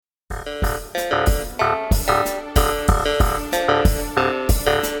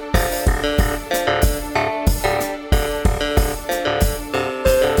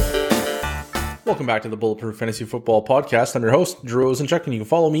Welcome back to the Bulletproof Fantasy Football Podcast. I'm your host, Drew Rosenchuk, and you can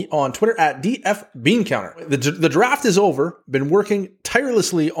follow me on Twitter at DFBeanCounter. The draft is over. Been working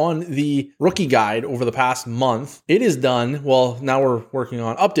tirelessly on the rookie guide over the past month. It is done. Well, now we're working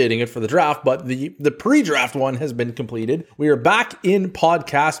on updating it for the draft, but the pre-draft one has been completed. We are back in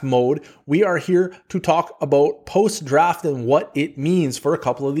podcast mode. We are here to talk about post-draft and what it means for a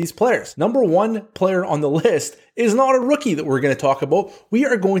couple of these players. Number one player on the list is not a rookie that we're going to talk about. We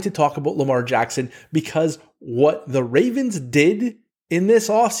are going to talk about Lamar Jackson because what the Ravens did in this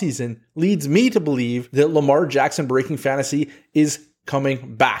offseason leads me to believe that Lamar Jackson breaking fantasy is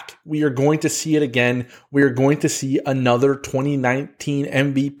coming back. We are going to see it again. We are going to see another 2019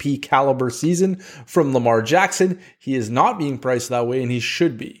 MVP caliber season from Lamar Jackson. He is not being priced that way, and he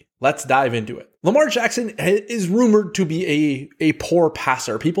should be. Let's dive into it. Lamar Jackson is rumored to be a poor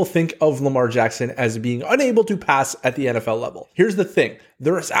passer. People think of Lamar Jackson as being unable to pass at the NFL level. Here's the thing.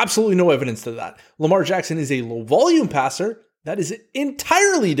 There is absolutely no evidence to that. Lamar Jackson is a low volume passer. That is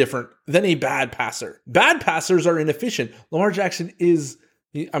entirely different than a bad passer. Bad passers are inefficient. Lamar Jackson is,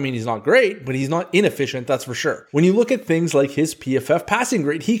 he's not great, but he's not inefficient, that's for sure. When you look at things like his PFF passing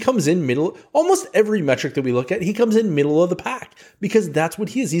grade, he comes in middle, almost every metric that we look at, he comes in middle of the pack because that's what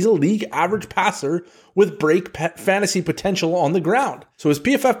he is. He's a league average passer with break fantasy potential on the ground. So his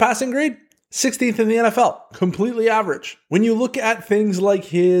PFF passing grade, 16th in the NFL, completely average. When you look at things like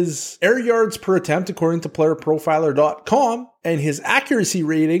his air yards per attempt, according to playerprofiler.com, and his accuracy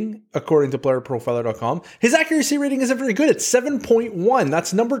rating, according to playerprofiler.com, his accuracy rating isn't very good. It's 7.1.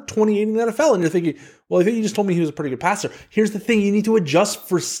 That's number 28 in the NFL. And you're thinking, well, I think you just told me he was a pretty good passer. Here's the thing. You need to adjust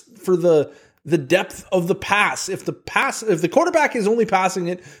for the depth of the pass. If the quarterback is only passing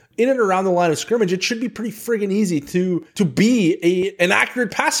it in and around the line of scrimmage, it should be pretty friggin' easy to be an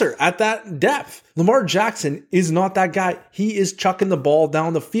accurate passer at that depth. Lamar Jackson is not that guy. He is chucking the ball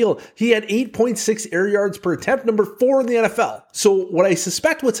down the field. He had 8.6 air yards per attempt, number 4 in the NFL. So what I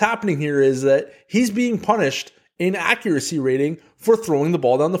suspect what's happening here is that he's being punished in accuracy rating for throwing the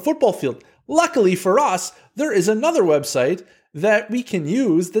ball down the football field. Luckily for us, there is another website that we can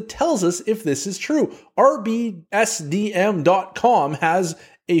use that tells us if this is true. RBSDM.com has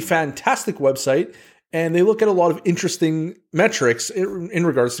a fantastic website, and they look at a lot of interesting metrics in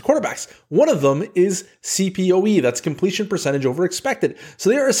regards to quarterbacks. One of them is CPOE, that's completion percentage over expected. So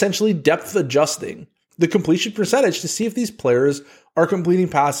they are essentially depth adjusting the completion percentage to see if these players are completing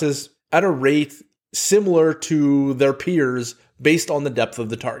passes at a rate similar to their peers based on the depth of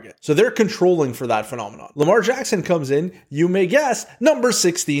the target. So they're controlling for that phenomenon. Lamar Jackson comes in, you may guess, number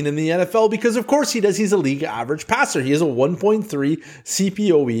 16 in the NFL because of course he does. He's a league average passer. He has a 1.3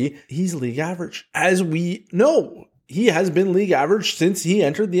 CPOE. He's league average. As we know, he has been league average since he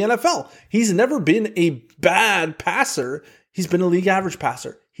entered the NFL. He's never been a bad passer. He's been a league average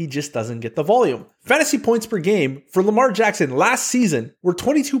passer. He just doesn't get the volume. Fantasy points per game for Lamar Jackson last season were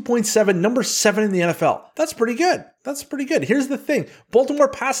 22.7, number 7 in the NFL. That's pretty good. Here's the thing. Baltimore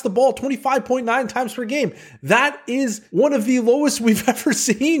passed the ball 25.9 times per game. That is one of the lowest we've ever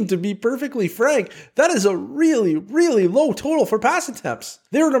seen, to be perfectly frank. That is a really, really low total for pass attempts.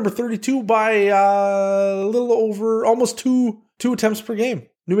 They were number 32 by a little over almost two attempts per game.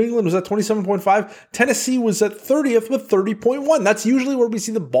 New England was at 27.5. Tennessee was at 30th with 30.1. That's usually where we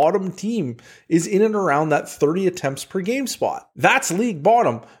see the bottom team is in and around that 30 attempts per game spot. That's league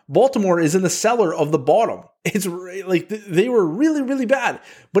bottom. Baltimore is in the cellar of the bottom. It's like they were really, really bad.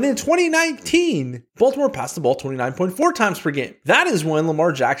 But in 2019, Baltimore passed the ball 29.4 times per game. That is when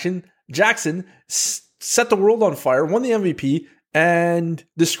Lamar Jackson set the world on fire, won the MVP, and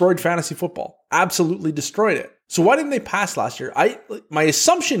destroyed fantasy football. Absolutely destroyed it. So why didn't they pass last year? My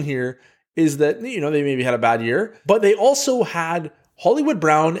assumption here is that, they maybe had a bad year, but they also had Hollywood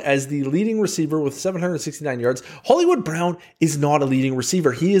Brown as the leading receiver with 769 yards. Hollywood Brown is not a leading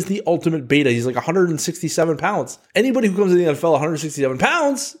receiver. He is the ultimate beta. He's like 167 pounds. Anybody who comes to the NFL 167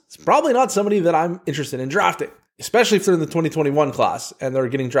 pounds is probably not somebody that I'm interested in drafting, especially if they're in the 2021 class and they're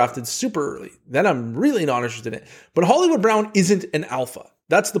getting drafted super early. Then I'm really not interested in it. But Hollywood Brown isn't an alpha.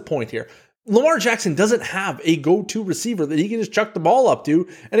 That's the point here. Lamar Jackson doesn't have a go-to receiver that he can just chuck the ball up to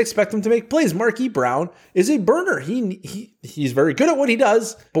and expect him to make plays. Marquise Brown is a burner. He's very good at what he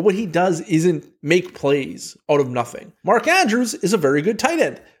does, but what he does isn't make plays out of nothing. Mark Andrews is a very good tight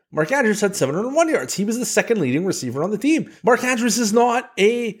end. Mark Andrews had 701 yards. He was the second leading receiver on the team. Mark Andrews is not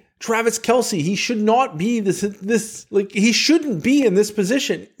a Travis Kelce, he should not be he shouldn't be in this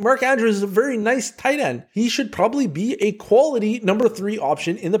position. Mark Andrews is a very nice tight end. He should probably be a quality number 3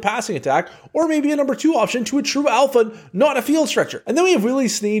 option in the passing attack, or maybe a number 2 option to a true alpha, not a field stretcher. And then we have Willie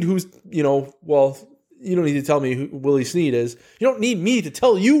Snead, who's, you don't need to tell me who Willie Snead is. You don't need me to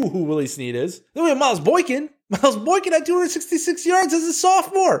tell you who Willie Snead is. Then we have Miles Boykin. Miles Boykin had 266 yards as a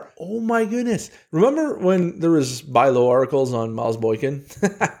sophomore. Oh my goodness. Remember when there was buy low articles on Miles Boykin?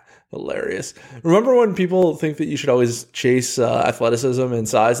 Hilarious. Remember when people think that you should always chase athleticism and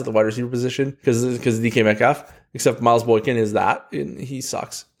size at the wide receiver position because of DK Metcalf? Except Miles Boykin is that, and he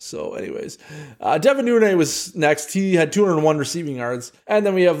sucks. So anyways, Devin Duvernay was next. He had 201 receiving yards. And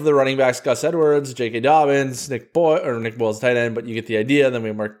then we have the running backs, Gus Edwards, J.K. Dobbins, Nick Boyle's tight end, but you get the idea. Then we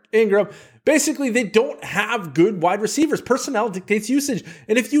have Mark Ingram. Basically, they don't have good wide receivers. Personnel dictates usage.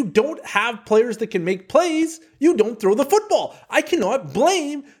 And if you don't have players that can make plays, you don't throw the football. I cannot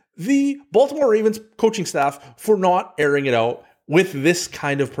blame the Baltimore Ravens coaching staff for not airing it out with this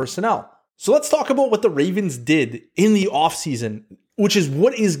kind of personnel. So let's talk about what the Ravens did in the offseason, which is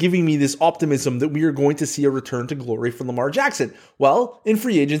what is giving me this optimism that we are going to see a return to glory from Lamar Jackson. Well, in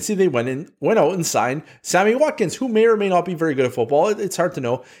free agency, they went out and signed Sammy Watkins, who may or may not be very good at football. It's hard to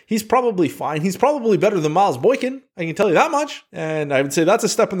know. He's probably fine. He's probably better than Miles Boykin. I can tell you that much. And I would say that's a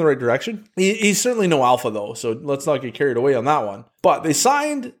step in the right direction. He's certainly no alpha, though, so let's not get carried away on that one. But they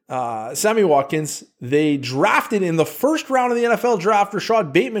signed Sammy Watkins. They drafted in the first round of the NFL draft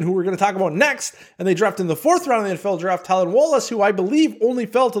Rashad Bateman, who we're going to talk about next. And they drafted in the fourth round of the NFL draft Talon Wallace, who I believe only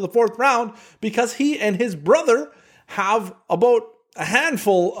fell to the fourth round because he and his brother have about a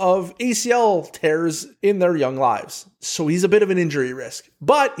handful of ACL tears in their young lives. So he's a bit of an injury risk.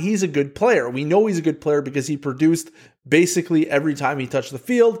 But he's a good player. We know he's a good player because he produced basically every time he touched the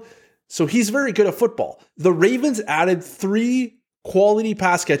field. So he's very good at football. The Ravens added 3 quality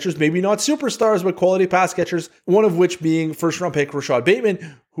pass catchers, maybe not superstars, but quality pass catchers, one of which being first-round pick Rashad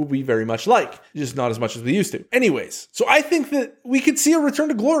Bateman, who we very much like, just not as much as we used to. Anyways, so I think that we could see a return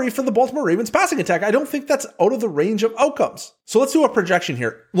to glory for the Baltimore Ravens passing attack. I don't think that's out of the range of outcomes. So let's do a projection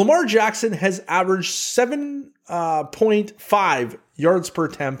here. Lamar Jackson has averaged 7.5 yards per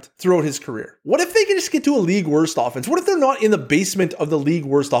attempt throughout his career. What if they can just get to a league worst offense? What if they're not in the basement of the league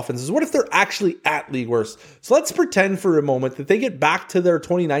worst offenses? What if they're actually at league worst? So let's pretend for a moment that they get back to their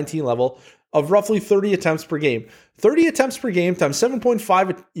 2019 level of roughly 30 attempts per game. 30 attempts per game times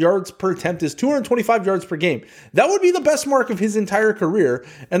 7.5 yards per attempt is 225 yards per game. That would be the best mark of his entire career.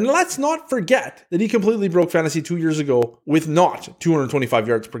 And let's not forget that he completely broke fantasy 2 years ago with not 225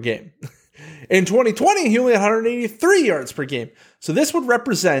 yards per game. In 2020, he only had 183 yards per game. So this would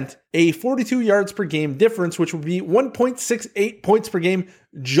represent a 42 yards per game difference, which would be 1.68 points per game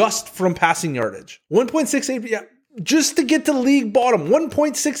just from passing yardage. 1.68, yeah, just to get to league bottom.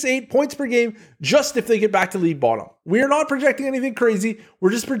 1.68 points per game just if they get back to league bottom. We are not projecting anything crazy.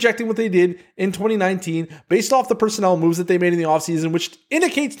 We're just projecting what they did in 2019 based off the personnel moves that they made in the offseason, which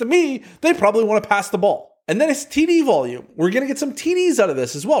indicates to me they probably want to pass the ball. And then it's TD volume. We're going to get some TDs out of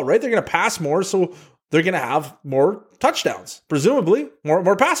this as well, right? They're going to pass more, so they're going to have more touchdowns, presumably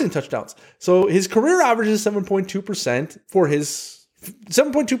more passing touchdowns. So his career average is 7.2% for his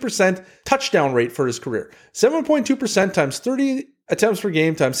 7.2% touchdown rate for his career. 7.2% times 30 attempts per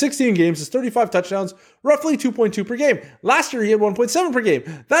game times 16 games is 35 touchdowns, roughly 2.2 per game. Last year, he had 1.7 per game.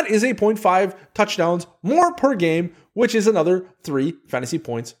 That is 0.5 touchdowns more per game, which is another 3 fantasy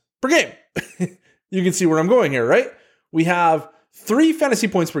points per game. You can see where I'm going here, right? We have 3 fantasy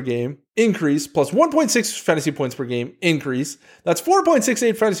points per game increase plus 1.6 fantasy points per game increase. That's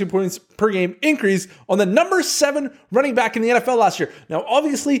 4.68 fantasy points per game increase on the number 7 running back in the NFL last year. Now,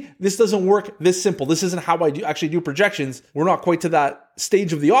 obviously, this doesn't work this simple. This isn't how I actually do projections. We're not quite to that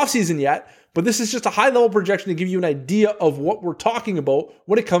stage of the offseason yet, but this is just a high-level projection to give you an idea of what we're talking about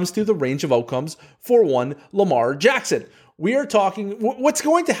when it comes to the range of outcomes for one Lamar Jackson. We are talking, what's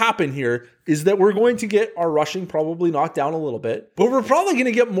going to happen here is that we're going to get our rushing probably knocked down a little bit, but we're probably going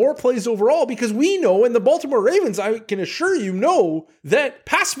to get more plays overall because we know, and the Baltimore Ravens, I can assure you, know that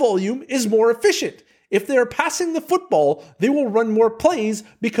pass volume is more efficient. If they're passing the football, they will run more plays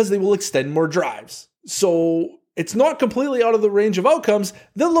because they will extend more drives. So it's not completely out of the range of outcomes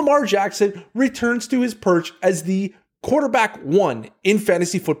that Lamar Jackson returns to his perch as the quarterback 1 in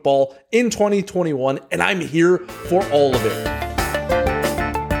fantasy football in 2021, and I'm here for all of it.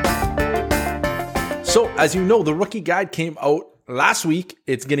 So, as you know, the rookie guide came out last week.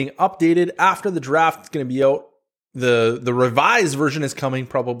 It's getting updated after the draft. It's going to be out. The revised version is coming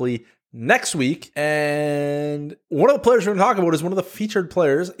probably next week. And one of the players we're going to talk about is one of the featured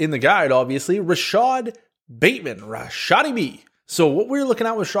players in the guide, obviously, Rashad Bateman, Rashadi B. So what we're looking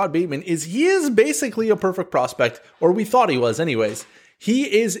at with Rashad Bateman is he is basically a perfect prospect, or we thought he was anyways.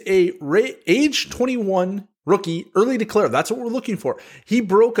 He is a age 21 rookie, early declare. That's what we're looking for. He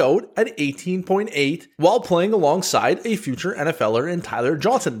broke out at 18.8 while playing alongside a future NFLer in Tyler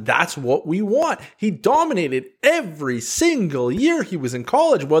Johnson. That's what we want. He dominated every single year he was in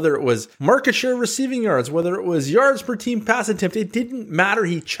college, whether it was market share receiving yards, whether it was yards per team pass attempt. It didn't matter.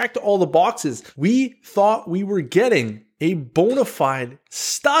 He checked all the boxes. We thought we were getting a bona fide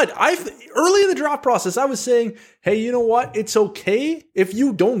stud. Early in the draft process, I was saying, hey, you know what? It's okay if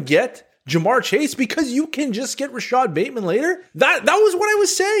you don't get Ja'Marr Chase because you can just get Rashad Bateman later. That was what I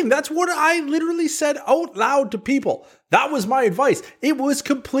was saying. That's what I literally said out loud to people. That was my advice. It was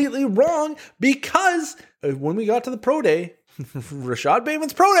completely wrong because when we got to the pro day, Rashad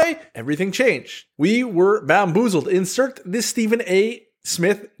Bateman's pro day, everything changed. We were bamboozled. Insert this Stephen A.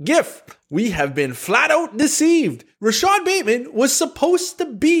 Smith gif. We have been flat out deceived. Rashad Bateman was supposed to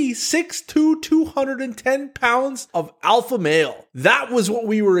be 6'2", 210 pounds of alpha male. That was what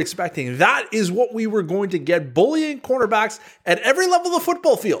we were expecting. That is what we were going to get, bullying cornerbacks at every level of the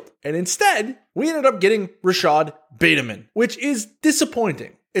football field. And instead, we ended up getting Rashad Bateman, which is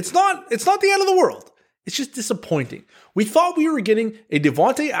disappointing. It's not the end of the world. It's just disappointing. We thought we were getting a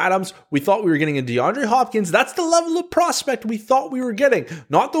Devontae Adams. We thought we were getting a DeAndre Hopkins. That's the level of prospect we thought we were getting.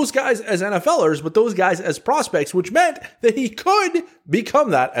 Not those guys as NFLers, but those guys as prospects, which meant that he could become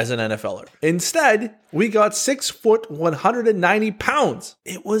that as an NFLer. Instead, we got 6 foot, 190 pounds.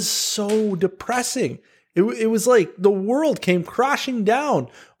 It was so depressing. It was like the world came crashing down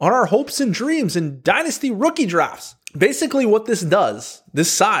on our hopes and dreams in dynasty rookie drafts. Basically what this does, this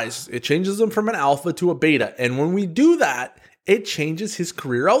size, it changes him from an alpha to a beta. And when we do that, it changes his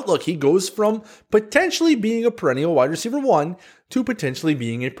career outlook. He goes from potentially being a perennial wide receiver 1 to potentially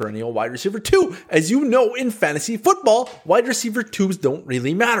being a perennial wide receiver 2. As you know, in fantasy football, wide receiver 2s don't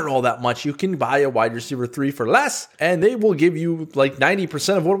really matter all that much. You can buy a wide receiver 3 for less, and they will give you like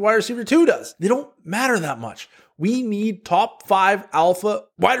 90% of what wide receiver 2 does. They don't matter that much. We need top 5 alpha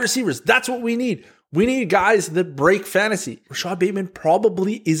wide receivers. That's what we need. We need guys that break fantasy. Rashad Bateman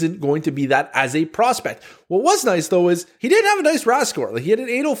probably isn't going to be that as a prospect. What was nice, though, is he did have a nice RAS score. Like, he had an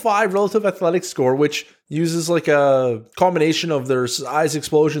 805 relative athletic score, which uses like a combination of their size,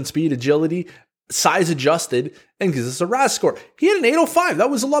 explosion, speed, agility, size adjusted, and gives us a RAS score. He had an 805. That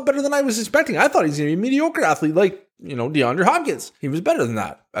was a lot better than I was expecting. I thought he was going to be a mediocre athlete like, DeAndre Hopkins. He was better than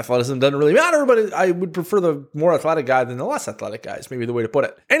that. Athleticism doesn't really matter, but I would prefer the more athletic guy than the less athletic guy is maybe the way to put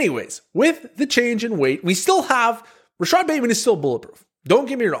it. Anyways, with the change in weight, we still have Rashad Bateman is still bulletproof. Don't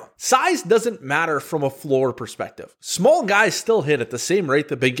get me wrong. Size doesn't matter from a floor perspective. Small guys still hit at the same rate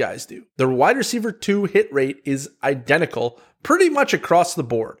the big guys do. Their wide receiver 2 hit rate is identical pretty much across the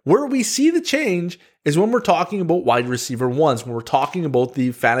board. Where we see the change is when we're talking about wide receiver 1s, when we're talking about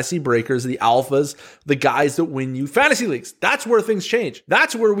the fantasy breakers, the alphas, the guys that win you fantasy leagues. That's where things change.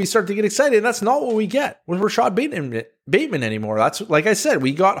 That's where we start to get excited, and that's not what we get with Rashad Bateman anymore. That's, like I said,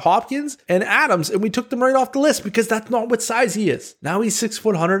 we got Hopkins and Adams, and we took them right off the list because that's not what size he is. Now he's 6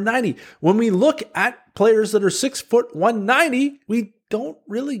 foot 190. When we look at players that are 6 foot 190, we don't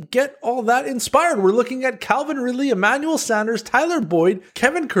really get all that inspired. We're looking at Calvin Ridley, Emmanuel Sanders, Tyler Boyd,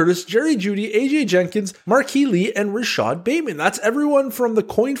 Kevin Curtis, Jerry Jeudy, AJ Jenkins, Marquise Lee, and Rashad Bateman. That's everyone from the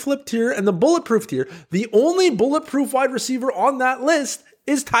coin flip tier and the bulletproof tier. The only bulletproof wide receiver on that list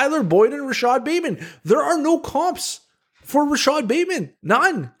is Tyler Boyd and Rashad Bateman. There are no comps for Rashad Bateman.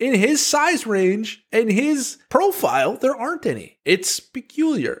 None. In his size range and his profile, there aren't any. It's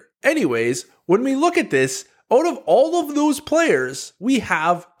peculiar. Anyways, when we look at this, out of all of those players, we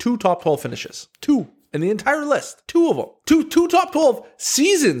have 2 top 12 finishes. 2 in the entire list. 2 of them. Two top 12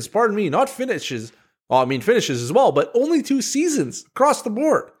 seasons, not finishes. Well, I mean finishes as well, but only 2 seasons across the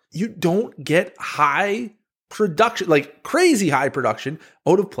board. You don't get high production, like crazy high production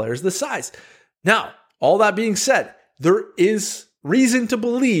out of players this size. Now, all that being said, there is reason to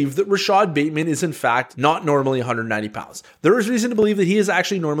believe that Rashad Bateman is in fact not normally 190 pounds. There is reason to believe that he is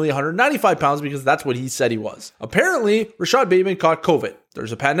actually normally 195 pounds because that's what he said he was. Apparently, Rashad Bateman caught COVID.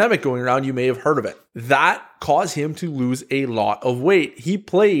 There's a pandemic going around. You may have heard of it. That caused him to lose a lot of weight. He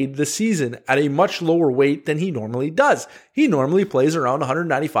played the season at a much lower weight than he normally does. He normally plays around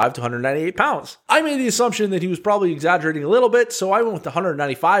 195 to 198 pounds. I made the assumption that he was probably exaggerating a little bit, so I went with the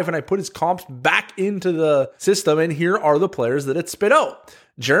 195 and I put his comps back into the system, and here are the players that it spit out.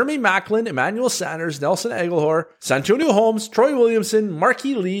 Jeremy Maclin, Emmanuel Sanders, Nelson Aguilar, Santonio Holmes, Troy Williamson,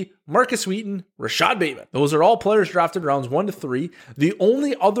 Marquise Lee, Marcus Wheaton, Rashad Bateman. Those are all players drafted rounds 1 to 3. The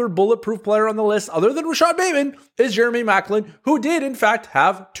only other bulletproof player on the list other than Rashad Bateman is Jeremy Maclin, who did in fact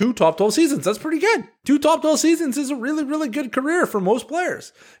have 2 top 12 seasons. That's pretty good. 2 top 12 seasons is a really, really good career for most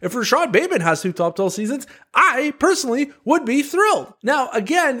players. If Rashad Bateman has 2 top 12 seasons, I personally would be thrilled. Now,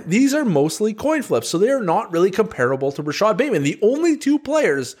 again, these are mostly coin flips, so they are not really comparable to Rashad Bateman. The only 2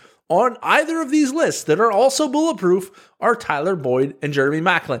 players on either of these lists that are also bulletproof are Tyler Boyd and Jeremy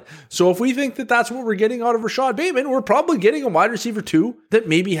Maclin. So if we think that that's what we're getting out of Rashad Bateman, we're probably getting a wide receiver 2 that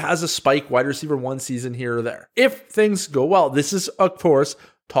maybe has a spike wide receiver 1 season here or there. If things go well, this is, of course,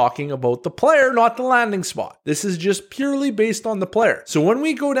 talking about the player, not the landing spot. This is just purely based on the player. So when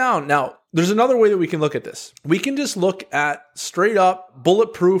we go down, now, there's another way that we can look at this. We can just look at straight up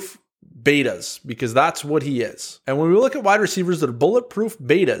bulletproof betas, because that's what he is. And when we look at wide receivers that are bulletproof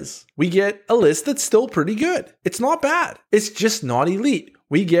betas, we get a list that's still pretty good. It's not bad. It's just not elite.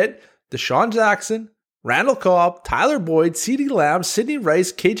 We get Deshaun Jackson, Randall Cobb, Tyler Boyd, CeeDee Lamb, Sidney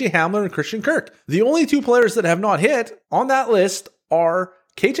Rice, KJ Hamler, and Christian Kirk. The only 2 players that have not hit on that list are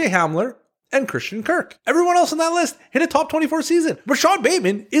KJ Hamler and Christian Kirk. Everyone else on that list hit a top 24 season. Rashad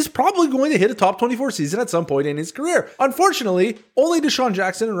Bateman is probably going to hit a top 24 season at some point in his career. Unfortunately, only Deshaun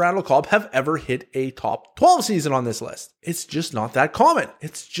Jackson and Randall Cobb have ever hit a top 12 season on this list. It's just not that common.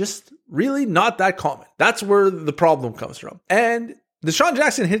 It's just really not that common. That's where the problem comes from. And Deshaun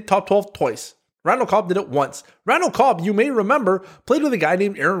Jackson hit top 12 twice. Randall Cobb did it once. Randall Cobb, you may remember, played with a guy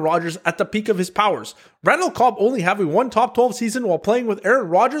named Aaron Rodgers at the peak of his powers. Randall Cobb only having 1 top 12 season while playing with Aaron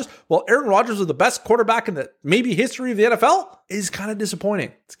Rodgers, while Aaron Rodgers was the best quarterback in the maybe history of the NFL, is kind of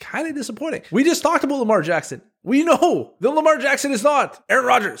disappointing. It's kind of disappointing. We just talked about Lamar Jackson. We know that Lamar Jackson is not Aaron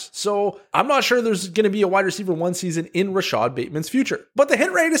Rodgers. So I'm not sure there's going to be a wide receiver 1 season in Rashad Bateman's future. But the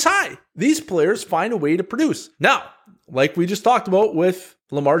hit rate is high. These players find a way to produce. Now, like we just talked about with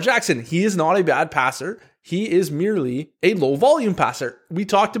Lamar Jackson, he is not a bad passer. He is merely a low volume passer. We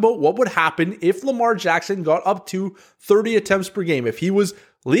talked about what would happen if Lamar Jackson got up to 30 attempts per game. If he was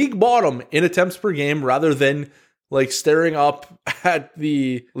league bottom in attempts per game rather than like staring up at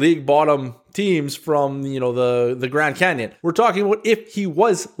the league bottom teams from, the Grand Canyon. We're talking about if he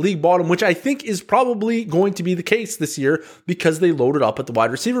was league bottom, which I think is probably going to be the case this year because they loaded up at the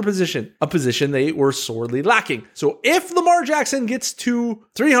wide receiver position, a position they were sorely lacking. So if Lamar Jackson gets to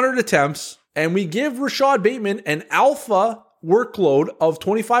 300 attempts and we give Rashad Bateman an alpha workload of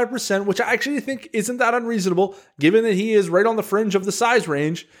 25%, which I actually think isn't that unreasonable, given that he is right on the fringe of the size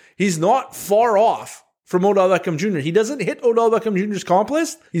range, he's not far off from Odell Beckham Jr. He doesn't hit Odell Beckham Jr.'s comp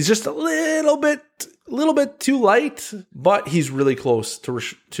list. He's just a little bit too light, but he's really close to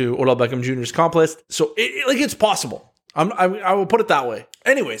Odell Beckham Jr.'s comp list. So it's possible. I will put it that way.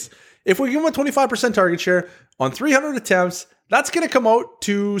 Anyways, if we give him a 25% target share on 300 attempts, that's going to come out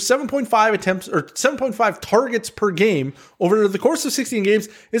to 7.5 attempts or 7.5 targets per game over the course of 16 games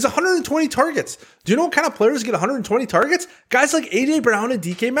is 120 targets. Do you know what kind of players get 120 targets? Guys like AJ Brown and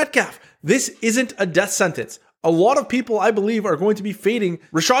DK Metcalf. This isn't a death sentence. A lot of people, I believe, are going to be fading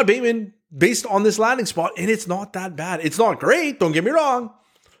Rashad Bateman based on this landing spot, and it's not that bad. It's not great. Don't get me wrong.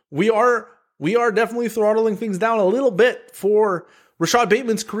 We are definitely throttling things down a little bit for Rashad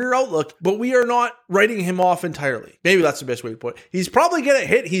Bateman's career outlook, but we are not writing him off entirely. Maybe that's the best way to put it. He's probably going to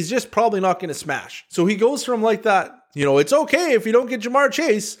hit. He's just probably not going to smash. So he goes from like that, it's okay if you don't get Jamar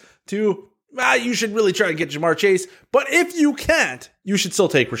Chase to, you should really try to get Jamar Chase. But if you can't, you should still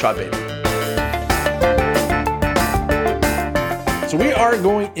take Rashad Bateman. So we are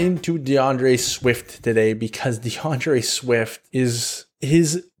going into DeAndre Swift today because DeAndre Swift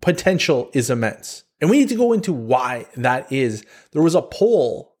his potential is immense. And we need to go into why that is. There was a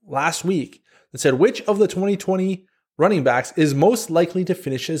poll last week that said, which of the 2020 running backs is most likely to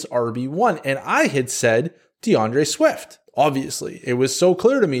finish as RB1? And I had said DeAndre Swift. Obviously, it was so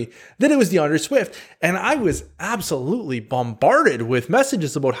clear to me that it was DeAndre Swift. And I was absolutely bombarded with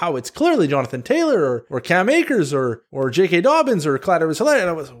messages about how it's clearly Jonathan Taylor or Cam Akers or J.K. Dobbins or Clyde Edwards-Helaire. And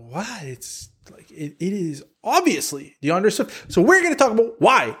I was, what? It's like, it is obviously DeAndre Swift. So we're going to talk about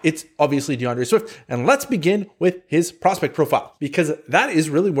why it's obviously DeAndre Swift. And let's begin with his prospect profile, because that is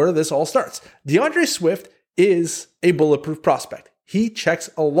really where this all starts. DeAndre Swift is a bulletproof prospect. He checks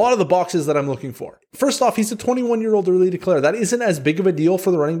a lot of the boxes that I'm looking for. First off, he's a 21-year-old early declare. That isn't as big of a deal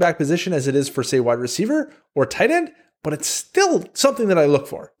for the running back position as it is for, say, wide receiver or tight end, but it's still something that I look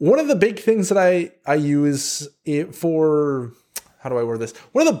for. One of the big things that I use for, how do I word this?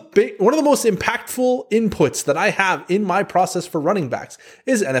 One of the most impactful inputs that I have in my process for running backs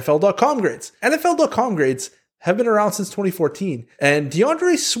is NFL.com grades. NFL.com grades have been around since 2014. And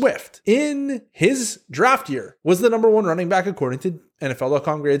DeAndre Swift, in his draft year, was the number one running back according to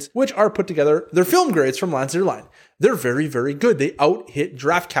NFL.com grades, which are put together. They're film grades from line to line. They're very, very good. They out-hit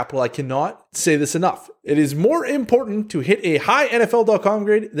draft capital. I cannot say this enough. It is more important to hit a high NFL.com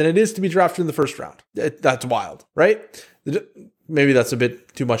grade than it is to be drafted in the first round. That's wild, right? Maybe that's a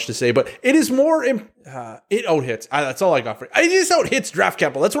bit too much to say, but it is more, it out-hits. That's all I got for it. It just out-hits draft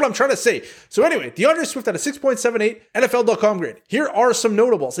capital. That's what I'm trying to say. So anyway, DeAndre Swift had a 6.78 NFL.com grade. Here are some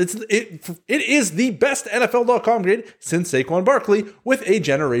notables. It is the best NFL.com grade since Saquon Barkley with a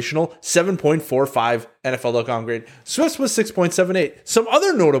generational 7.45 NFL.com grade. Swift's was 6.78. Some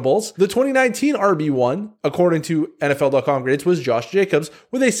other notables, the 2019 RB1, according to NFL.com grades, was Josh Jacobs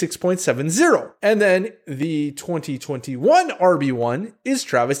with a 6.70. And then the 2021 RB1 is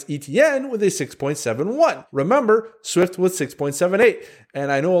Travis Etienne with a 6.71. Remember, Swift was 6.78.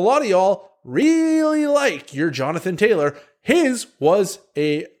 And I know a lot of y'all really like your Jonathan Taylor. His was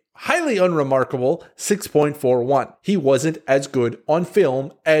a highly unremarkable 6.41. He wasn't as good on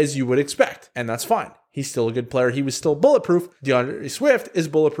film as you would expect, and that's fine. He's still a good player. He was still bulletproof. DeAndre Swift is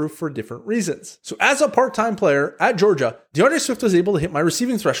bulletproof for different reasons. So as a part-time player at Georgia, DeAndre Swift was able to hit my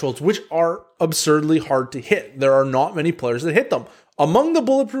receiving thresholds, which are absurdly hard to hit. There are not many players that hit them. Among the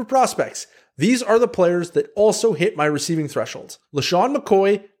bulletproof prospects, these are the players that also hit my receiving thresholds. LaShawn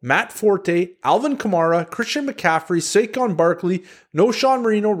McCoy, Matt Forte, Alvin Kamara, Christian McCaffrey, Saquon Barkley, Knowshon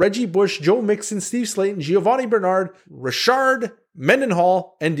Marino, Reggie Bush, Joe Mixon, Steve Slayton, Giovanni Bernard, Rashard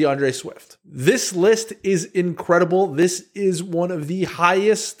Mendenhall, and DeAndre Swift. This list is incredible. This is one of the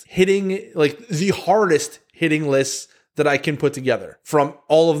highest hitting, like the hardest hitting lists that I can put together from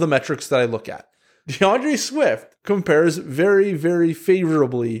all of the metrics that I look at. DeAndre Swift compares very, very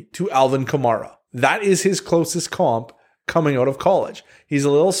favorably to Alvin Kamara. That is his closest comp coming out of college. He's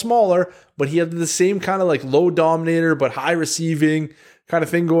a little smaller, but he had the same kind of like low dominator, but high receiving kind of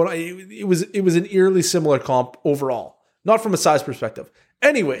thing going on. It was an eerily similar comp overall, not from a size perspective.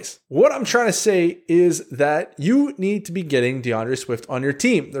 Anyways, what I'm trying to say is that you need to be getting DeAndre Swift on your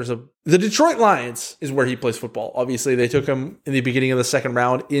team. The Detroit Lions is where he plays football. Obviously, they took him in the beginning of the second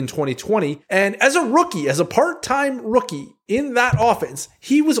round in 2020. And as a rookie, as a part-time rookie in that offense,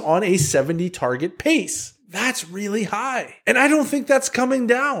 he was on a 70 target pace. That's really high. And I don't think that's coming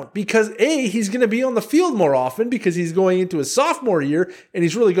down because A, he's going to be on the field more often because he's going into his sophomore year and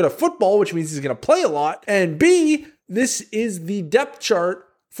he's really good at football, which means he's going to play a lot. And B, this is the depth chart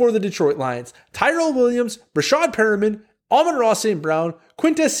for the Detroit Lions. Tyrell Williams, Brashad Perriman, Amon-Ra St. Brown,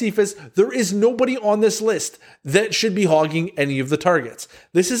 Quintez Cephas. There is nobody on this list that should be hogging any of the targets.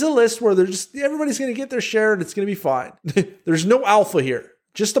 This is a list where everybody's going to get their share and it's going to be fine. There's no alpha here.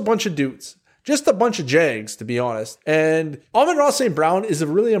 Just a bunch of dudes. Just a bunch of Jags, to be honest. And Amon-Ra St. Brown is a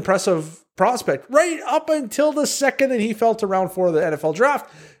really impressive prospect right up until the second that he fell to round 4 of the NFL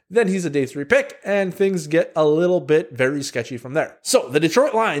draft. Then he's a day 3 pick, and things get a little bit very sketchy from there. So the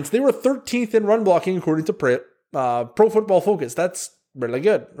Detroit Lions, they were 13th in run blocking according to Pro Football Focus. That's really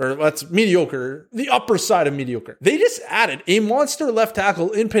good, or that's mediocre, the upper side of mediocre. They just added a monster left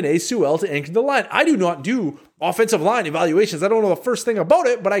tackle in Penei Sewell to anchor the line. I do not do offensive line evaluations. I don't know the first thing about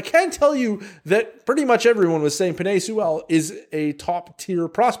it, but I can tell you that pretty much everyone was saying Penei Sewell is a top tier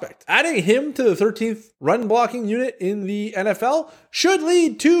prospect. Adding him to the 13th run blocking unit in the NFL should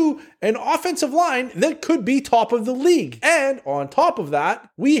lead to an offensive line that could be top of the league. And on top of that,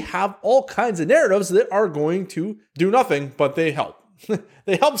 we have all kinds of narratives that are going to do nothing, but they help.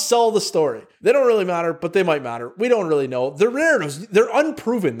 They help sell the story. They don't really matter, but they might matter. We don't really know. They're narratives. They're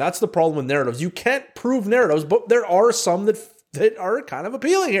unproven. That's the problem with narratives. You can't prove narratives, but there are some that are kind of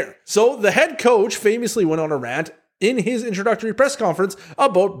appealing here. So the head coach famously went on a rant in his introductory press conference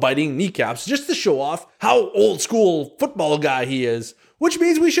about biting kneecaps just to show off how old school football guy he is. Which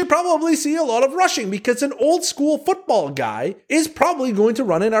means we should probably see a lot of rushing because an old school football guy is probably going to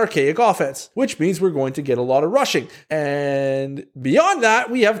run an archaic offense, which means we're going to get a lot of rushing. And beyond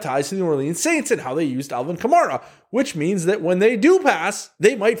that, we have ties to the New Orleans Saints and how they used Alvin Kamara, which means that when they do pass,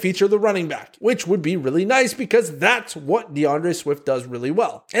 they might feature the running back, which would be really nice because that's what DeAndre Swift does really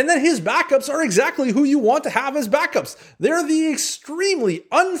well. And then his backups are exactly who you want to have as backups. They're the extremely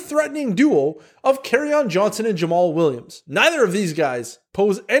unthreatening duo of Kerryon Johnson and Jamal Williams. Neither of these guys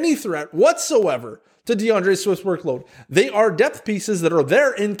pose any threat whatsoever to DeAndre Swift's workload. They are depth pieces that are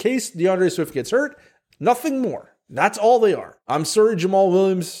there in case DeAndre Swift gets hurt. Nothing more. That's all they are. I'm sorry, Jamal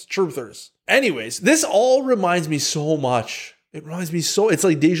Williams truthers. Anyways, this all reminds me so much. It's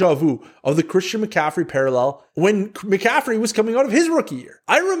like deja vu of the Christian McCaffrey parallel when McCaffrey was coming out of his rookie year.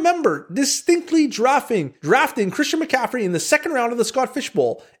 I remember distinctly drafting Christian McCaffrey in the second round of the Scott Fish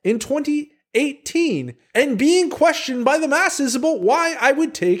Bowl in 2018. 18 and being questioned by the masses about why I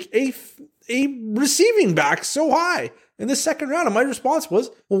would take a receiving back so high in the second round. And my response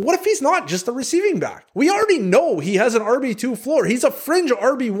was, well, what if he's not just a receiving back? We already know he has an RB2 floor. He's a fringe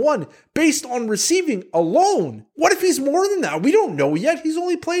RB1 based on receiving alone. What if he's more than that? We don't know yet. He's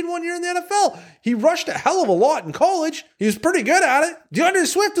only played 1 year in the NFL. He rushed a hell of a lot in college. He was pretty good at it. DeAndre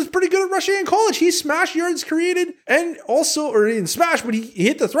Swift was pretty good at rushing in college. He smashed yards created and also, or he didn't smash, but he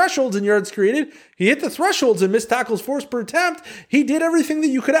hit the thresholds in yards created. He hit the thresholds in missed tackles forced per attempt. He did everything that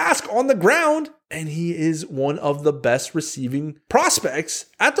you could ask on the ground. And he is one of the best receiving prospects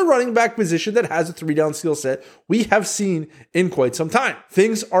at the running back position that has a 3-down skill set we have seen in quite some time.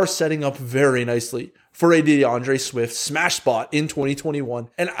 Things are setting up very nicely for a DeAndre Swift smash spot in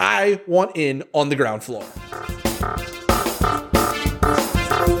 2021, and I want in on the ground floor.